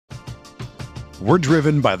We're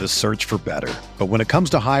driven by the search for better. But when it comes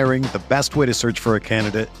to hiring, the best way to search for a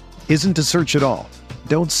candidate isn't to search at all.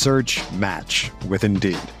 Don't search, match with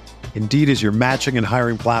Indeed. Indeed is your matching and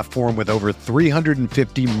hiring platform with over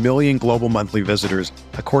 350 million global monthly visitors,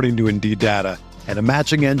 according to Indeed data, and a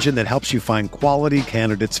matching engine that helps you find quality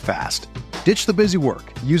candidates fast. Ditch the busy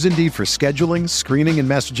work. Use Indeed for scheduling, screening, and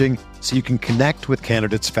messaging so you can connect with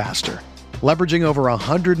candidates faster. Leveraging over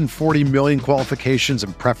 140 million qualifications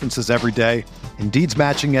and preferences every day, Indeed's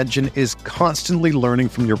matching engine is constantly learning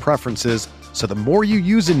from your preferences, so the more you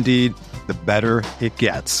use Indeed, the better it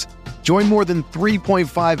gets. Join more than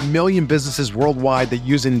 3.5 million businesses worldwide that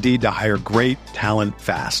use Indeed to hire great talent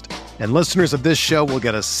fast. And listeners of this show will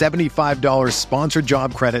get a $75 sponsored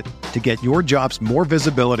job credit to get your jobs more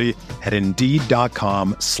visibility at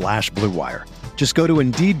Indeed.com/Blue Wire. Just go to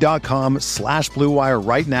Indeed.com/Blue Wire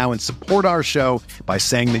right now and support our show by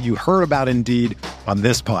saying that you heard about Indeed on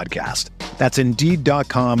this podcast. That's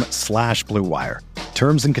Indeed.com/Blue Wire.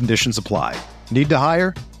 Terms and conditions apply. Need to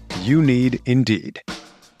hire? You need Indeed.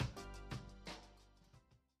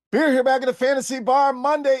 We're here back at the Fantasy Bar.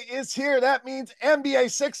 Monday is here. That means NBA.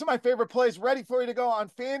 6 of my favorite plays ready for you to go on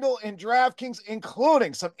FanDuel and DraftKings,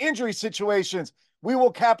 including some injury situations we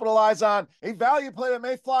will capitalize on. A value play that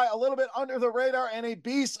may fly a little bit under the radar, and a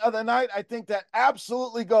beast of the night, I think, that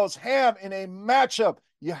absolutely goes ham in a matchup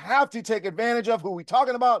you have to take advantage of. Who are we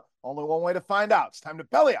talking about? Only one way to find out. It's time to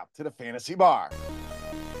belly up to the Fantasy Bar.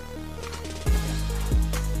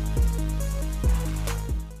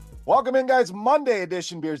 Welcome in, guys. Monday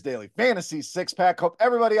edition Beers Daily Fantasy Six-Pack. Hope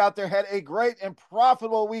everybody out there had a great and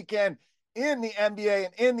profitable weekend in the NBA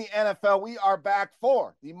and in the NFL. We are back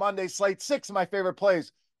for the Monday slate. 6 of my favorite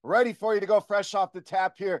plays ready for you to go fresh off the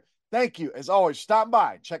tap here. Thank you, as always, stopping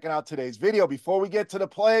by, checking out today's video. Before we get to the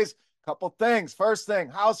plays, a couple things. First thing,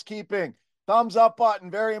 housekeeping. Thumbs up button,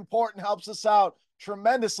 very important, helps us out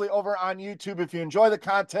tremendously over on YouTube. If you enjoy the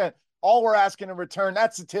content, all we're asking in return,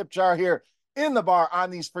 that's the tip jar here in the bar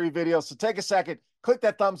on these free videos. So take a second, click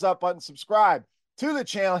that thumbs up button, subscribe to the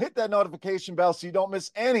channel, hit that notification bell so you don't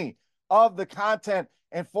miss any of the content.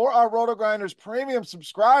 And for our RotoGrinders premium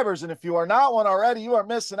subscribers, and if you are not one already, you are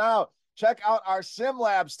missing out. Check out our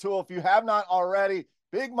SimLabs tool if you have not already.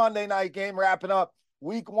 Big Monday night game wrapping up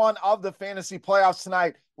week 1 of the fantasy playoffs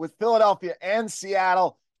tonight with Philadelphia and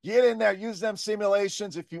Seattle. Get in there, use them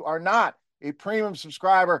simulations. If you are not a premium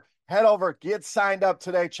subscriber, head over, get signed up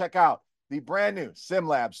today. Check out the brand new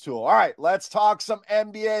SimLabs tool. All right, let's talk some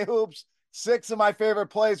NBA hoops. 6 of my favorite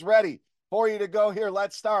plays ready for you to go here.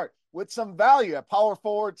 Let's start with some value at power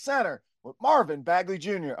forward center with Marvin Bagley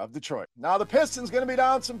Jr. of Detroit. Now the Pistons going to be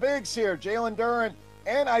down some bigs here. Jalen Duren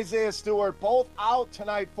and Isaiah Stewart both out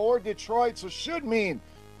tonight for Detroit, so should mean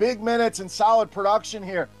big minutes and solid production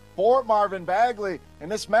here for Marvin Bagley. And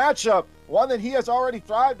this matchup, one that he has already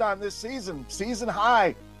thrived on this season, season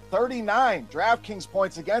high 39 DraftKings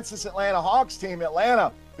points against this Atlanta Hawks team.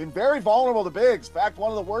 Atlanta been very vulnerable to bigs. In fact,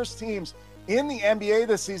 one of the worst teams in the NBA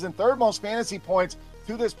this season, 3rd most fantasy points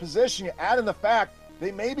to this position. You add in the fact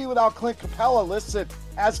they may be without Clint Capella listed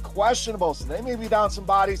as questionable, so they may be down some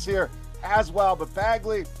bodies here as well. But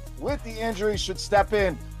Bagley, with the injury, should step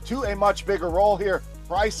in to a much bigger role here.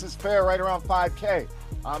 Price is fair, right around $5K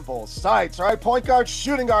on both sides. All right, point guard,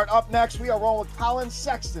 shooting guard up next. We are rolling with Colin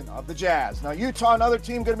Sexton of the Jazz. Now, Utah, another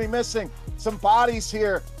team going to be missing some bodies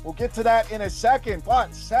here. We'll get to that in a second,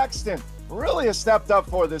 but Sexton really has stepped up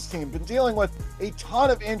for this team. Been dealing with a ton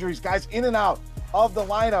of injuries, guys in and out of the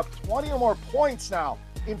lineup. 20 or more points now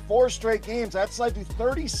in 4 straight games. That's led to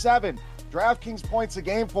 37 DraftKings points a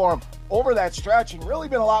game for him over that stretch, and really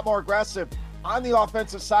been a lot more aggressive on the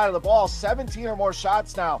offensive side of the ball. 17 or more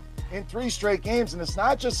shots now in 3 straight games, and it's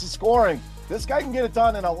not just the scoring. This guy can get it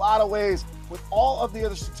done in a lot of ways with all of the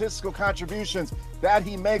other statistical contributions that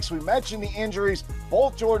he makes. We mentioned the injuries,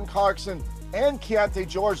 both Jordan Clarkson and Keontae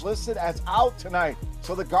George listed as out tonight.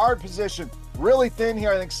 So the guard position really thin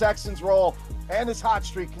here. I think Sexton's role and his hot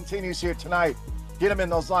streak continues here tonight. Get him in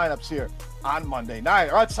those lineups here on Monday night.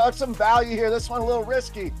 All right, let's talk some value here. This one a little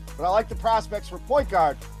risky, but I like the prospects for point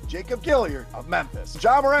guard Jacob Gilyard of Memphis.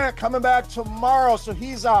 Ja Morant coming back tomorrow, so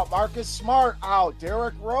he's out. Marcus Smart out.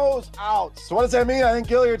 Derrick Rose out. So what does that mean? I think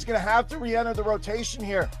Gilyard's going to have to re-enter the rotation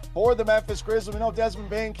here for the Memphis Grizzlies. We know Desmond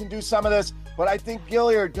Bane can do some of this, but I think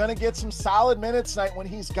Gilyard going to get some solid minutes tonight when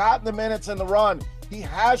he's gotten the minutes in the run. He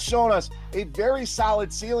has shown us a very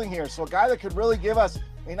solid ceiling here. So a guy that could really give us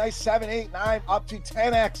a nice 7, 8, 9, up to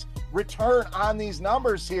 10x return on these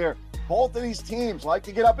numbers here. Both of these teams like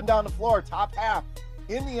to get up and down the floor, top half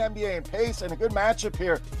in the NBA in pace, and a good matchup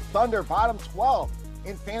here. Thunder bottom 12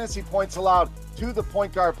 in fantasy points allowed to the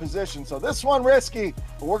point guard position. So this one risky,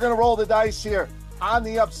 but we're going to roll the dice here on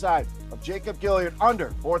the upside of Jacob Gilyard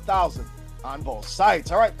under 4,000 on both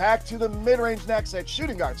sides. All right, back to the mid-range next at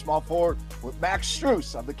shooting guard, small forward with Max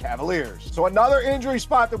Strus of the Cavaliers. So another injury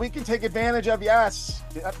spot that we can take advantage of, yes.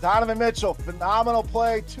 Donovan Mitchell, phenomenal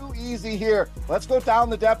play, too easy here. Let's go down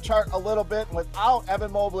the depth chart a little bit. Without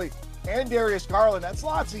Evan Mobley and Darius Garland, that's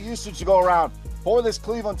lots of usage to go around for this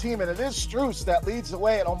Cleveland team, and it is Strus that leads the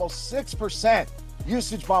way at almost 6%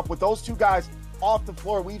 usage bump with those two guys off the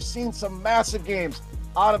floor. We've seen some massive games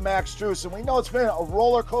out of Max Strus, and we know it's been a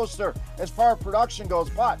roller coaster as far as production goes,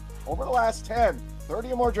 but over the last 10,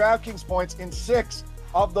 30 or more DraftKings points in 6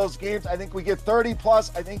 of those games. I think we get 30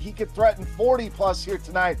 plus. I think he could threaten 40 plus here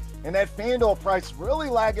tonight, and that FanDuel price really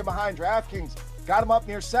lagging behind DraftKings. Got him up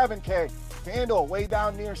near 7K. FanDuel way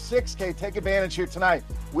down near 6K. Take advantage here tonight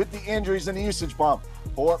with the injuries and the usage bump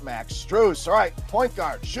for Max Strus. All right, point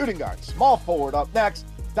guard, shooting guard, small forward up next,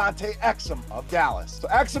 Dante Exum of Dallas. So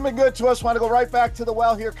Exum been good to us. Want to go right back to the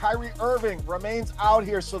well here. Kyrie Irving remains out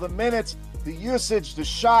here, so the minutes, the usage, the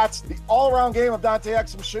shots, the all-around game of Dante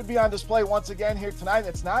Exum should be on display once again here tonight.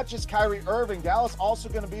 It's not just Kyrie Irving. Dallas also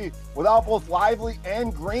going to be without both Lively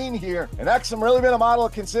and Green here. And Exum really been a model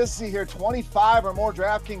of consistency here. 25 or more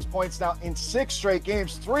DraftKings points now in 6 straight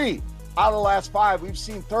games. 3 out of the last 5. We've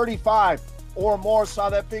seen 35 or more. Saw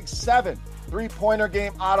that big 7 3-pointer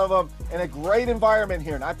game out of him in a great environment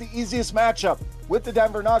here. Not the easiest matchup with the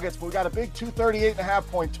Denver Nuggets, but we got a big 238.5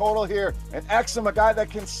 point total here. And Exum, a guy that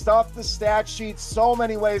can stuff the stat sheet so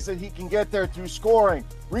many ways that he can get there through scoring,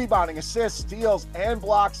 rebounding, assists, steals, and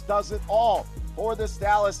blocks, does it all for this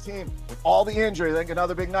Dallas team. With all the injury, I think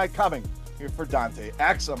another big night coming here for Dante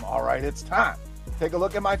Exum. All right, it's time. Take a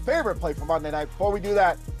look at my favorite play for Monday night. Before we do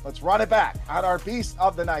that, let's run it back on our Beast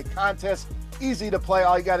of the Night contest. Easy to play.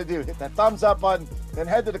 All you got to do, hit that thumbs up button, then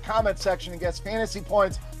head to the comment section and get fantasy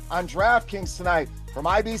points on DraftKings tonight. For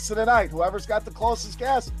my Beast of the Night, whoever's got the closest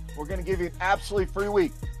guess, we're going to give you an absolutely free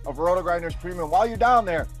week of RotoGrinders Premium. While you're down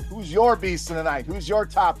there, who's your Beast of the Night? Who's your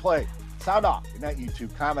top play? Sound off in that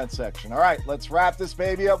YouTube comment section. All right, let's wrap this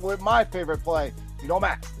baby up with my favorite play. You know,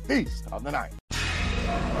 Max, the Beast of the Night.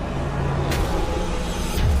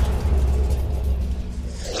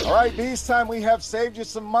 All right, Beast time. We have saved you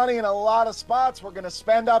some money in a lot of spots. We're going to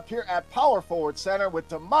spend up here at Power Forward Center with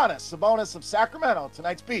Domantas Sabonis of Sacramento,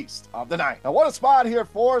 tonight's Beast of the Night. Now, what a spot here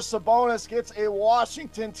for Sabonis. Gets a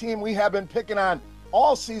Washington team we have been picking on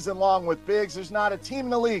all season long with bigs. There's not a team in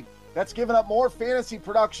the league that's given up more fantasy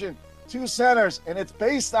production to centers, and it's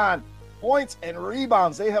based on points and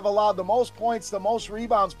rebounds. They have allowed the most points, the most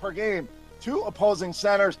rebounds per game to opposing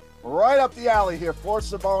centers. Right up the alley here for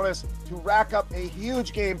Sabonis to rack up a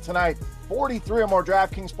huge game tonight. 43 or more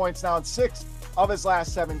DraftKings points now in 6 of his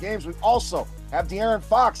last 7 games. We also have De'Aaron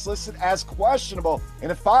Fox listed as questionable.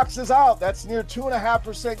 And if Fox is out, that's near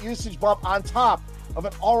 2.5% usage bump on top of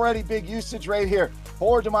an already big usage rate here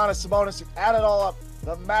for Domantas Sabonis. You add it all up,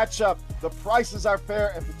 the matchup, the prices are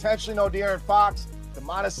fair, and potentially no De'Aaron Fox.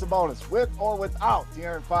 Domantas Sabonis, with or without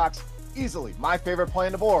De'Aaron Fox, easily my favorite play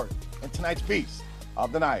on the board and tonight's Beast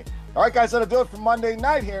of the Night. All right, guys, that'll do it for Monday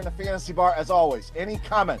night here in the Fantasy Bar. As always, any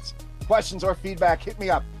comments, questions, or feedback, hit me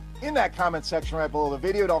up in that comment section right below the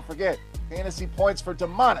video. Don't forget, fantasy points for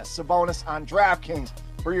Domantas Sabonis on DraftKings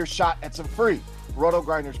for your shot at some free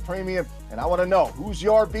RotoGrinders Premium. And I want to know, who's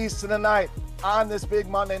your Beast of the Night on this big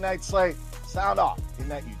Monday night slate? Sound off in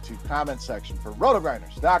that YouTube comment section. For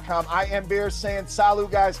RotoGrinders.com, I am Beers saying salut,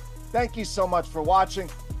 guys. Thank you so much for watching.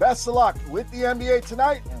 Best of luck with the NBA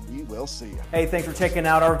tonight, and we will see you. Hey, thanks for checking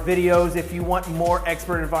out our videos. If you want more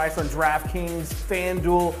expert advice on DraftKings,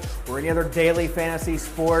 FanDuel, or any other daily fantasy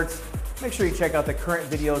sports, make sure you check out the current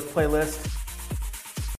videos playlist